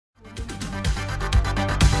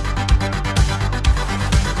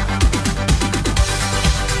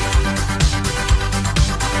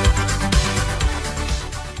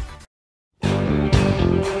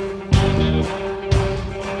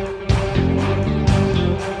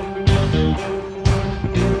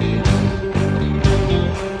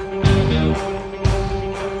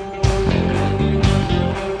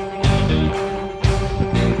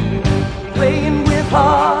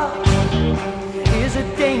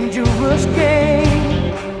dangerous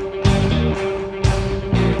game.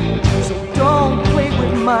 So don't play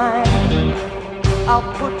with mine,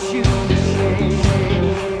 I'll put you to shame.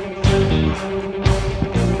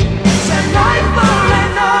 Say night for a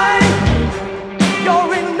night,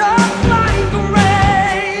 you're in a flying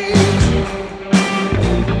range,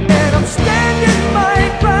 and I'm standing my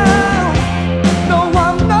ground. No,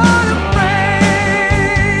 I'm not afraid.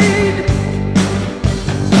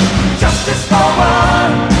 Justice for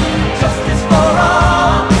one, justice for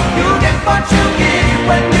all. You get what you give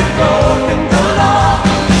when you've broken the law.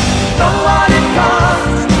 Know what it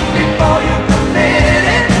costs before you commit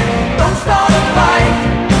it. Don't start a fight,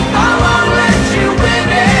 I won't let you win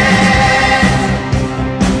it.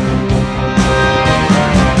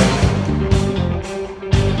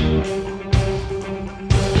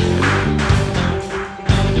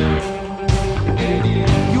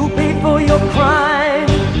 You pay for your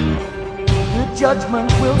crime, the judgment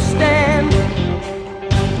will stand.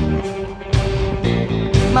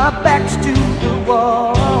 My back's to the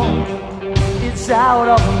wall, it's out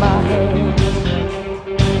of my hands.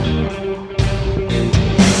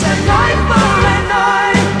 It's a night for a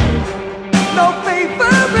night, no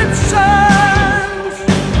favorite sons.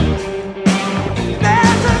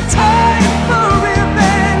 There's a time for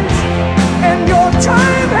revenge, and your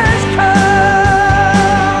time has come.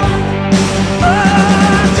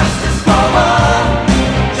 Justice for one,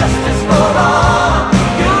 justice for all.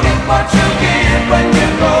 You get what you give when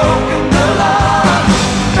you've broken the law.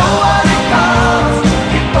 Know what it costs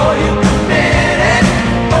before you commit it.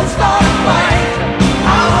 Don't start a fight,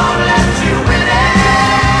 I won't let you win it.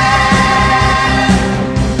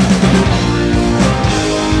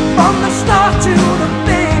 From the start to the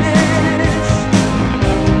finish,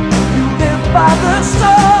 you live by the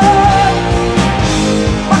sun,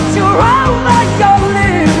 but you're out like your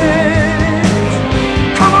limits.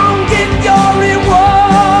 Come on, get your reward.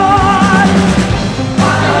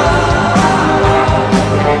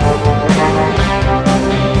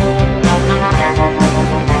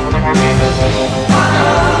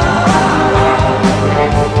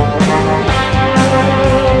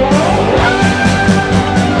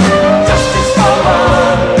 Justice for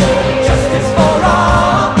one, justice for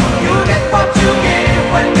all. You get what you give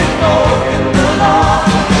when you've broken the law.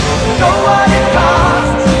 Know what it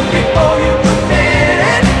costs before you commit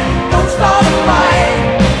it. Don't start a fight,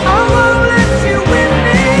 I won't let you win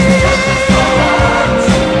it. Justice for one,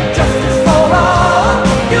 justice for all.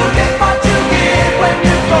 You get what you give when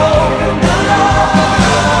you've broken the law.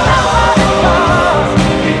 Know what it costs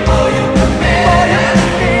before you commit it.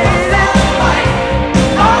 Don't start a fight,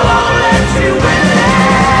 I won't let you win it.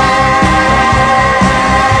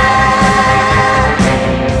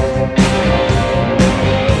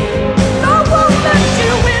 I won't let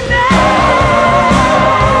you win it.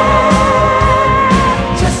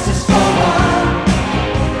 Justice for one.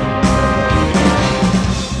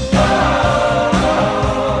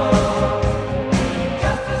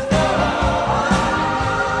 Justice for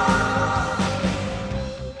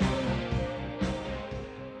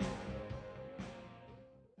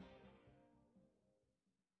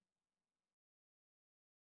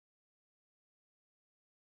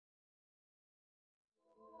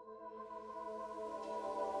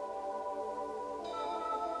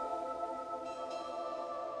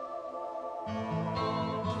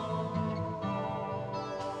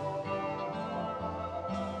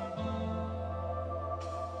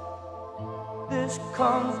This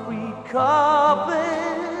concrete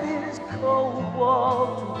carpet is cold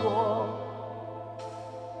wall to wall.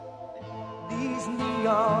 These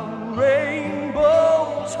neon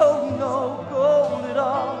rainbows hold no gold at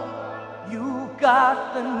all. You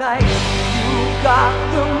got the night, you got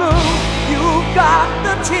the moon, you got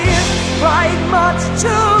the tears, cried much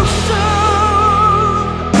too soon.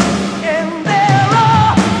 And there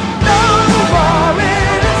are no more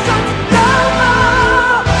innocent, no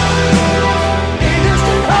more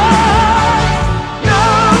innocent hearts, no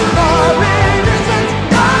more innocent,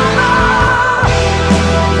 no more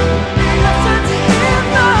innocent in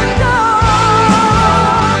the dark.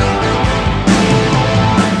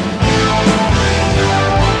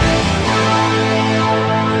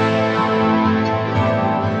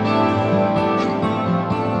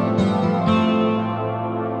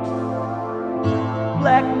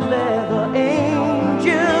 Black leather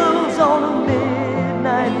angels on a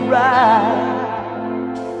midnight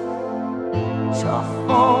ride. Tough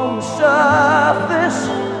on the surface,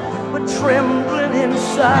 but trembling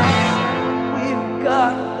inside. We've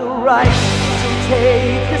got the right to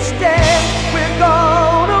take a stand. We're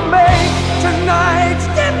gonna make tonight's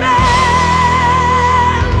demand.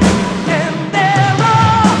 And there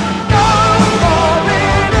are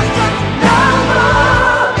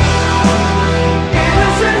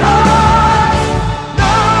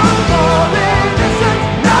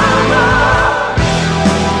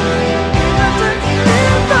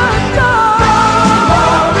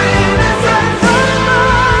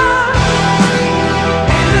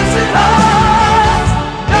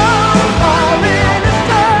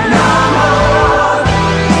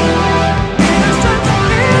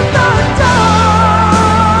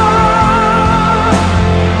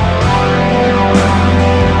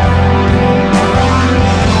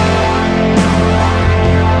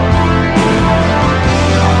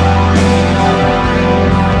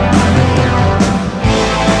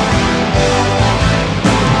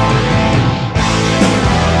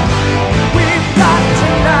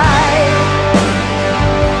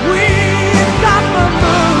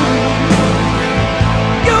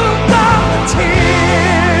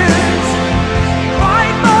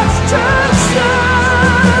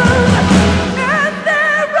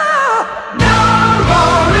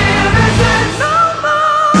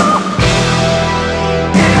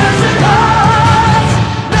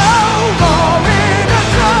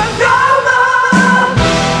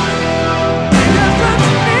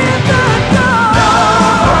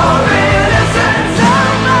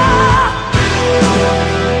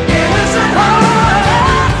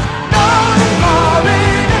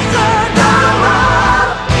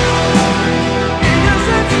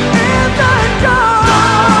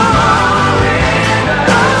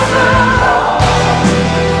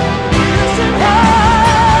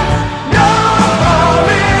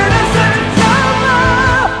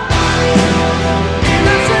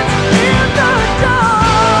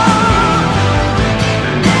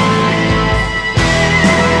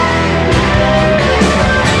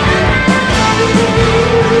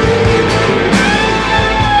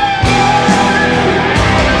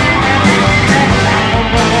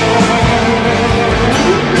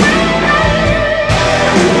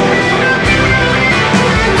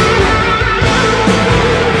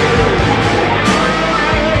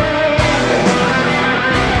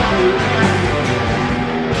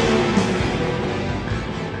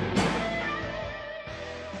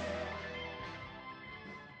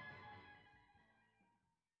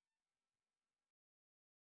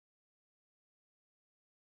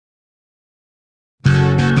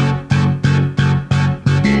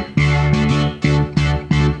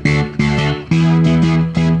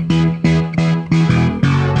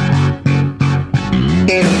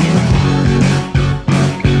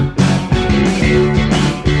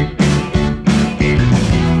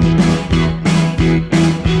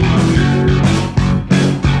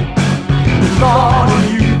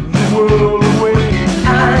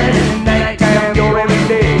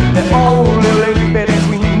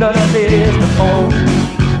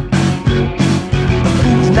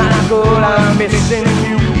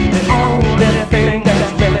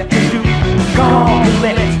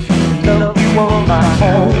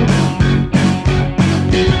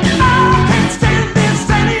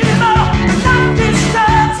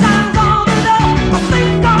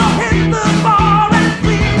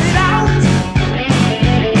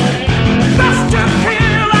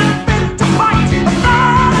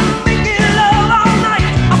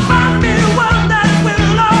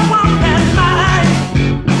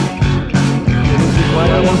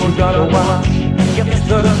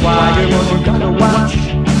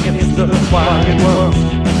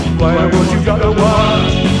choir ones you gotta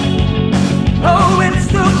watch. Oh, it's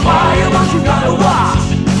the choir ones you gotta watch.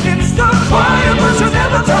 It's the choir ones you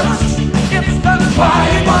never touch. It's the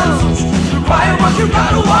choir ones you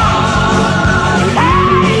gotta watch.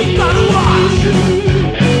 Hey, gotta watch.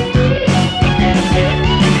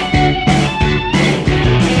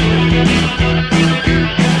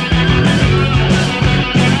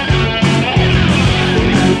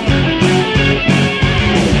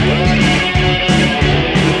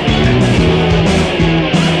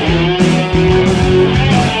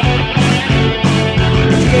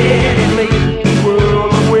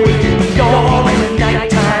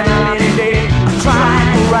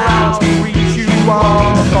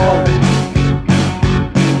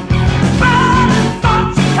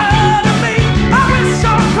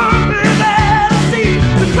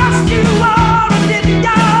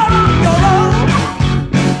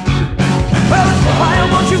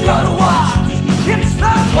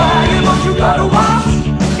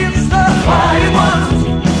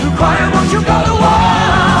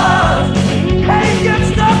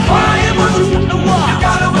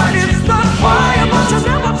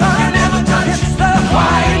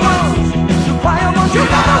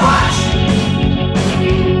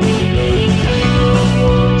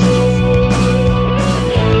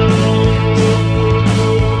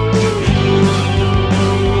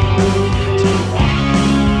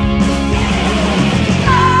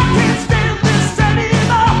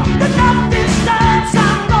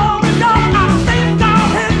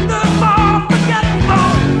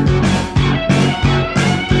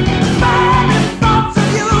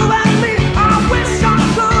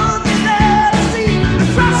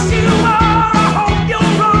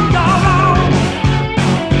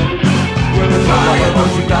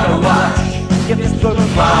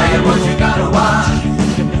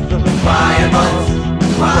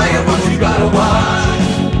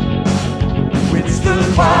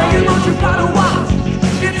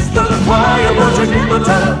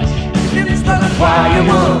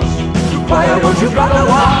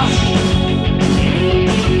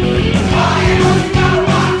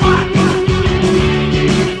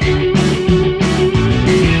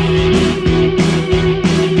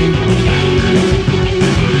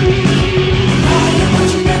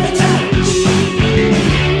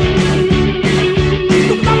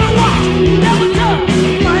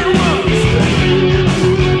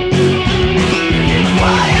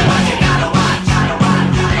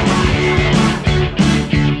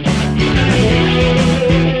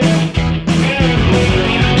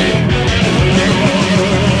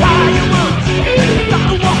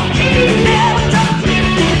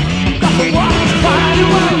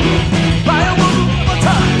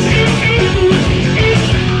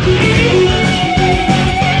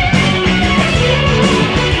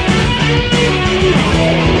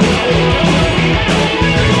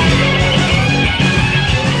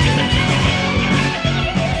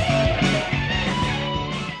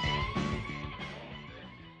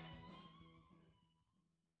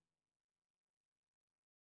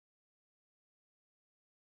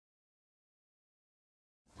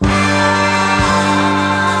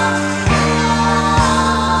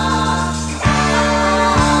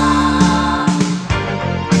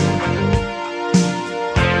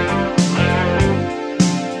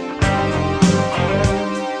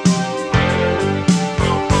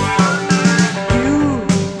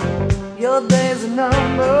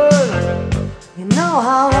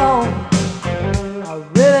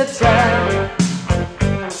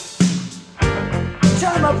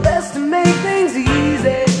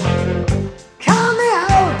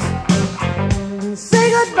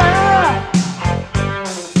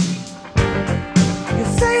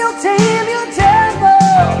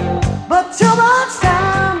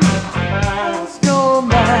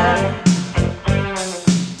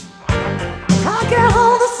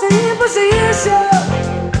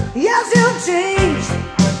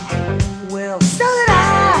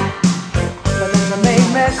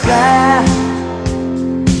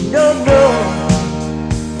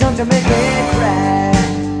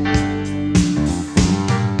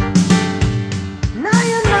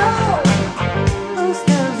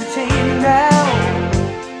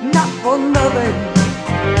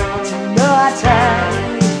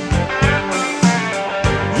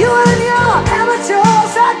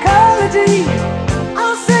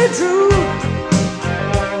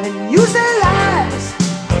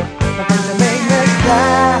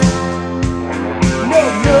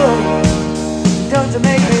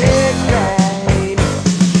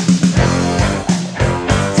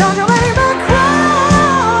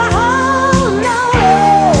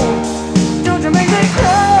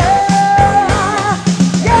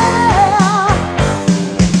 Yeah!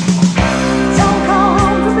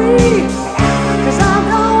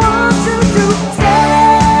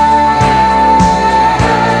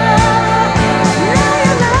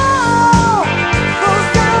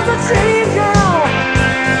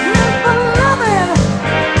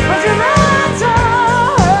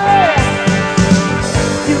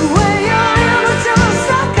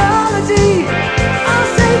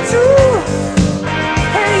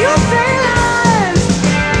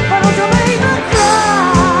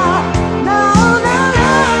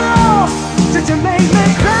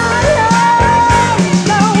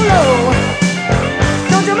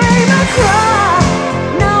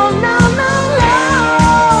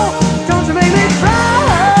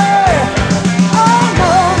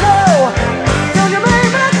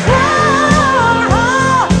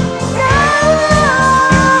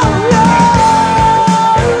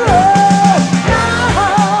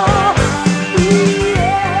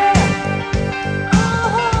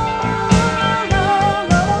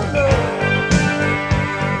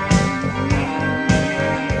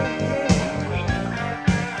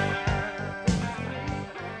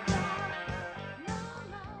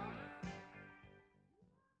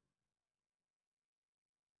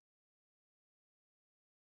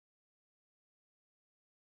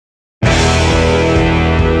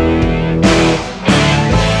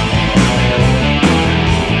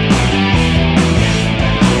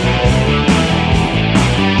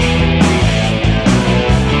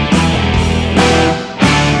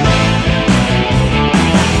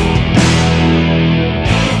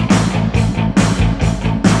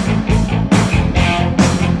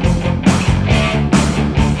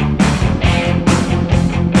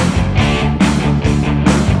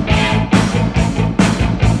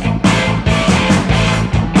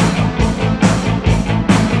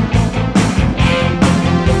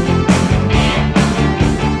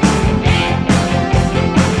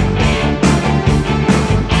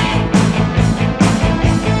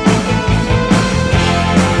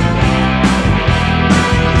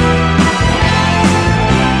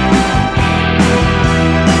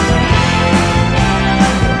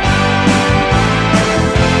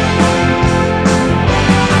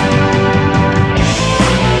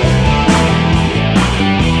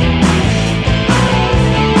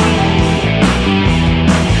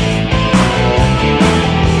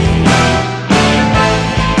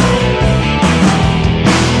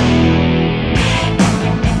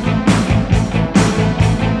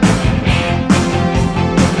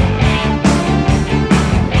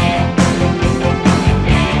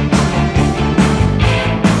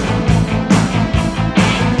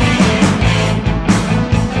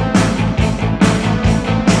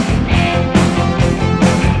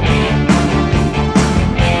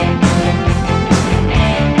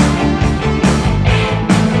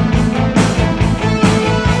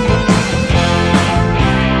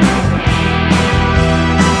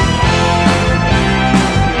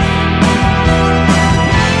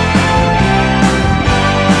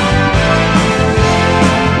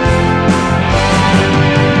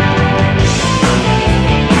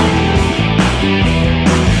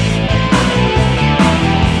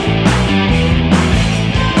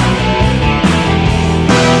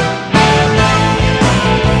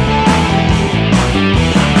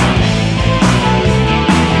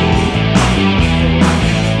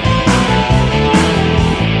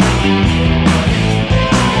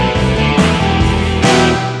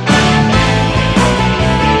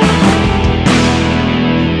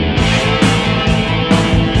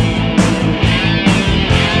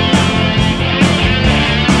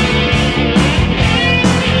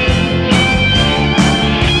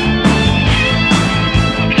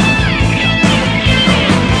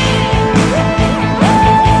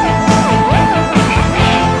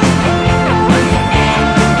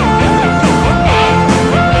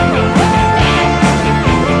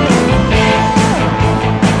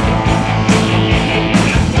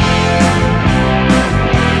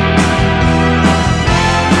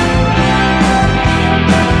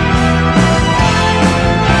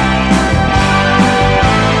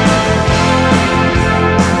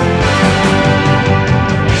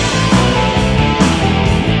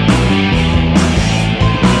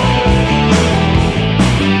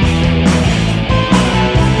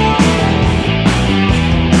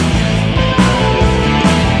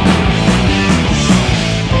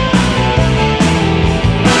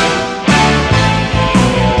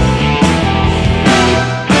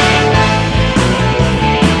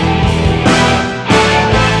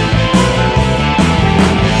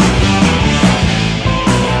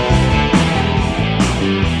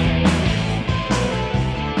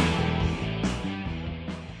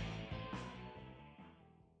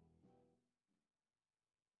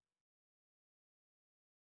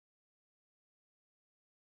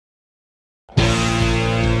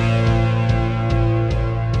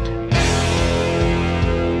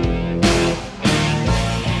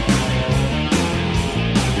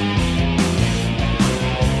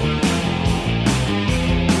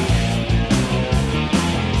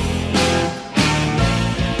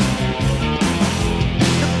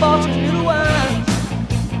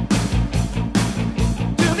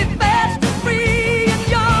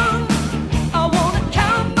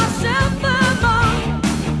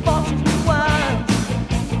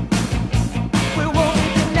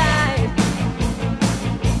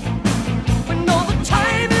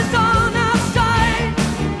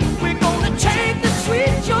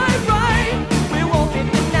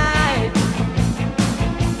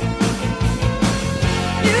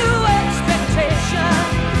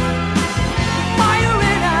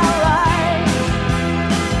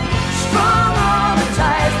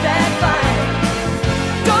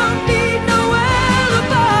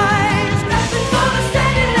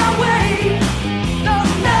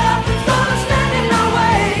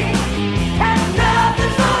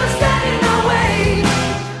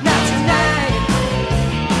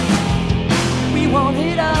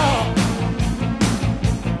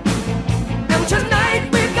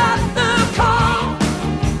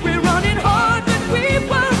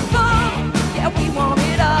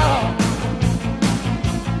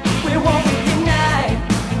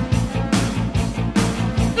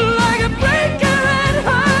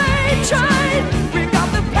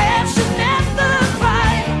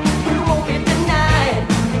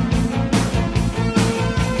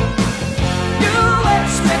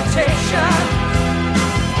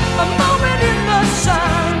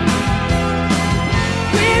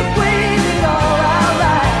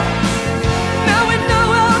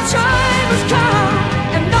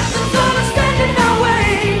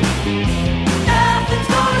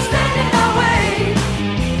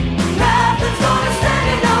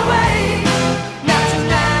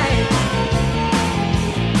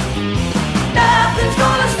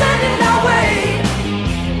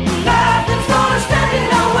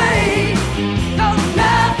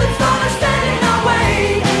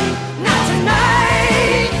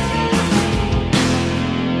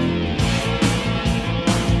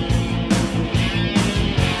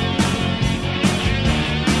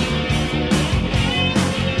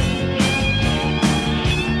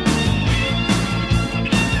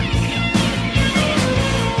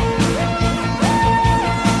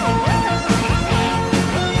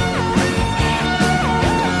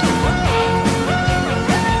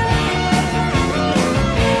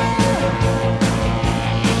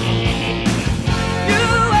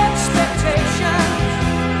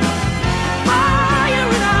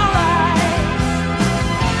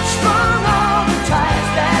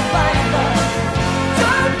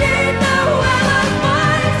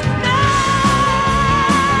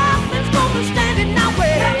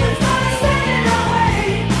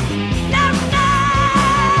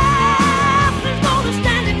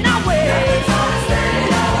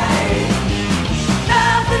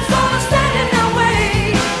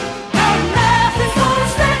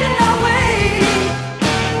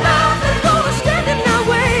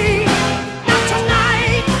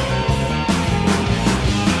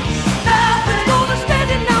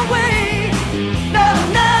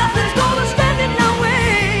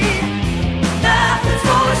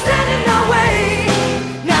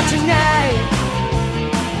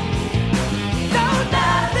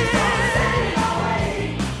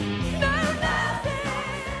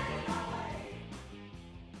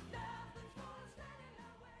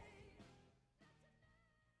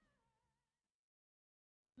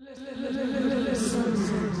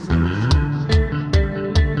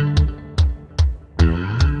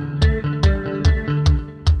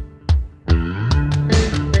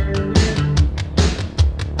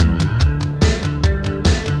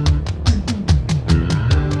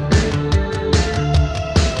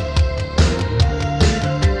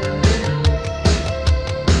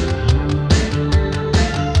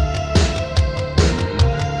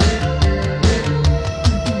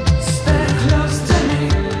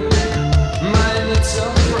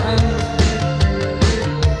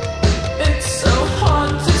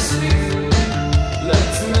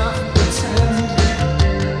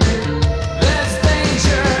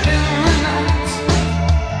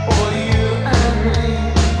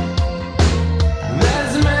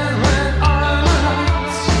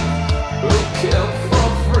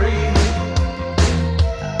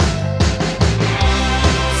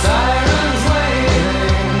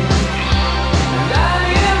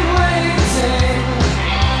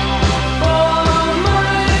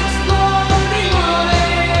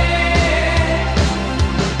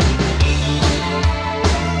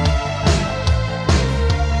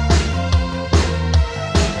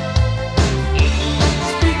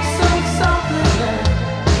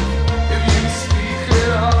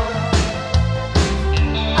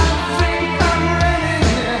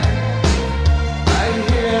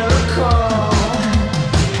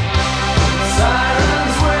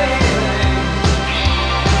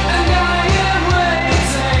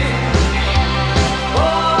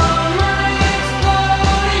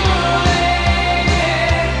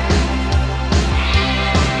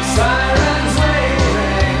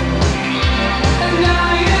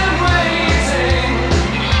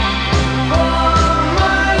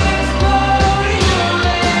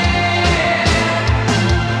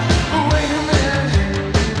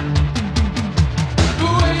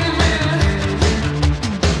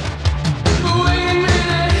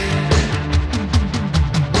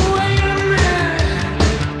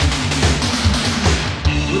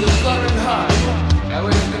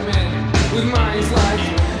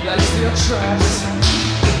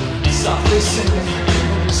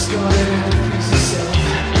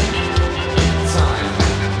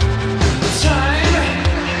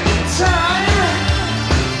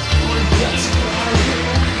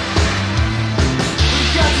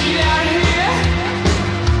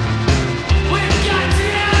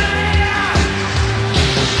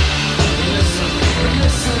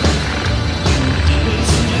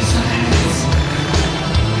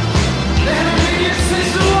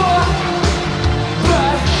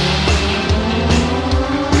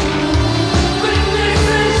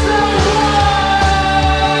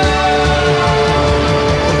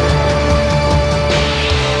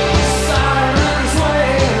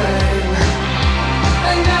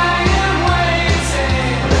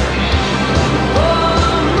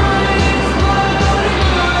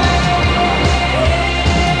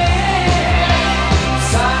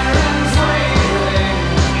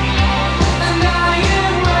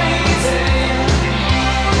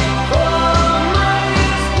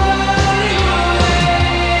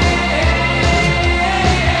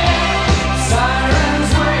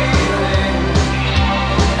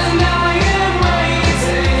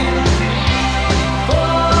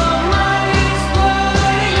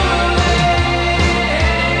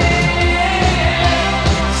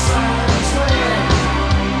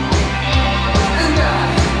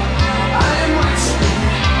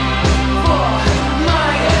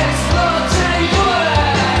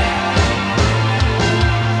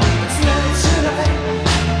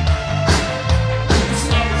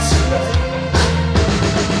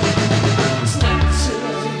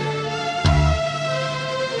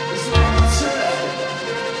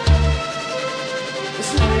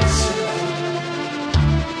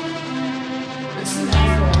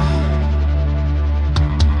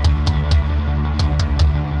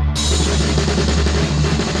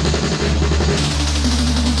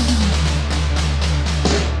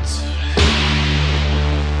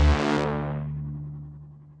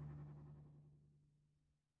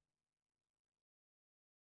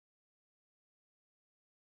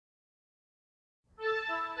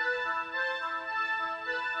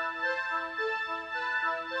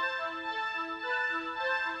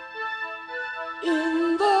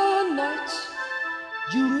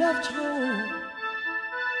 You left home,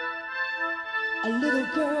 a little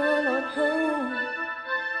girl at home.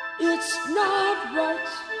 It's not right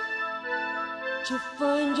to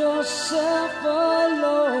find yourself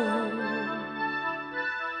alone.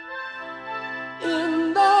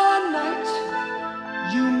 In the night,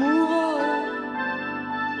 you move on,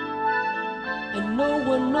 and no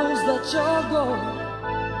one knows that you're gone.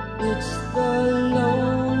 It's the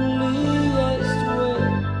loneliest way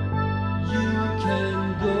you can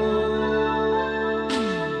go.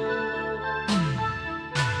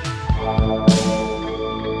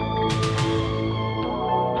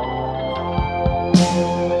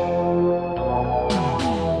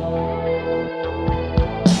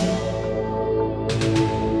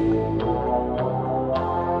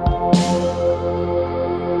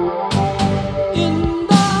 In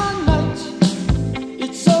the night,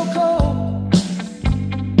 it's so cold.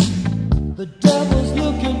 The devil's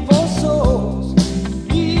looking for souls.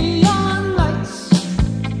 Neon lights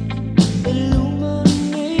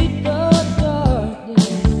illuminate the darkness.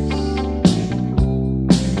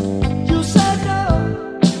 You said no,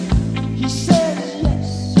 he says yes.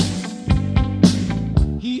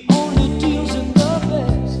 He only deals in the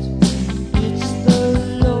best. It's the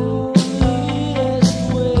loneliest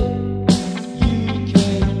way you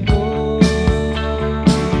can go.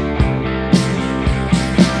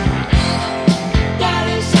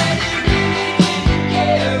 Daddy said he really didn't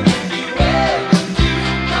care if you ever do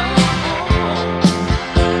come home.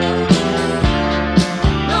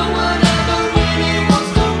 No one ever really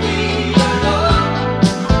wants to be alone,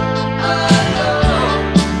 alone.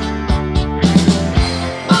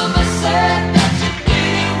 Mama said that you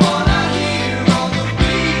didn't wanna hear all the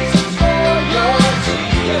reasons for your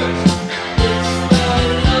tears. It's the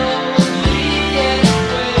loneliest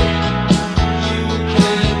way you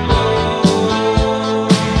can go.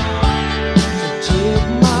 So take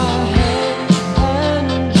my hand and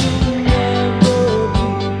you'll never be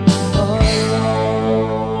alone.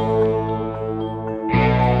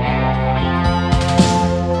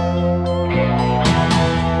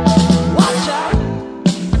 Watch out,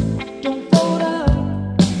 don't fall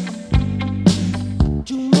down.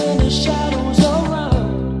 Too many shadows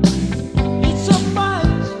around. It's a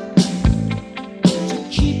fight to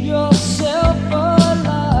keep yourself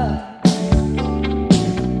alive.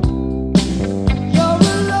 You're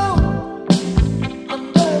alone,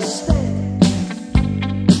 understand.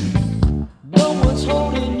 No one's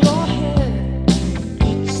holding your hand.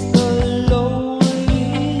 It's the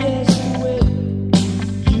loneliest way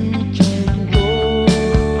you can go.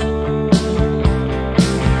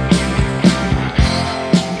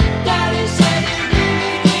 Daddy said he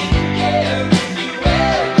really didn't care if you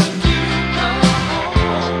ever do come home.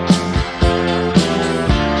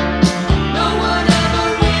 No one ever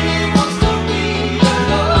really wants to be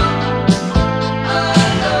alone,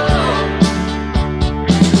 alone.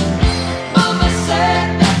 Mama said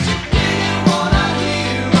that you didn't wanna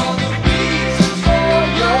hear all the reasons for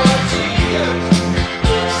your tears.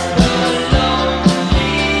 It's the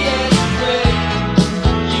loneliest way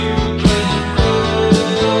you can go.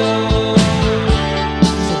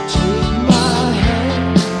 So take my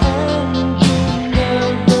hand and you'll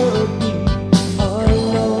never be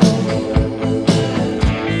alone.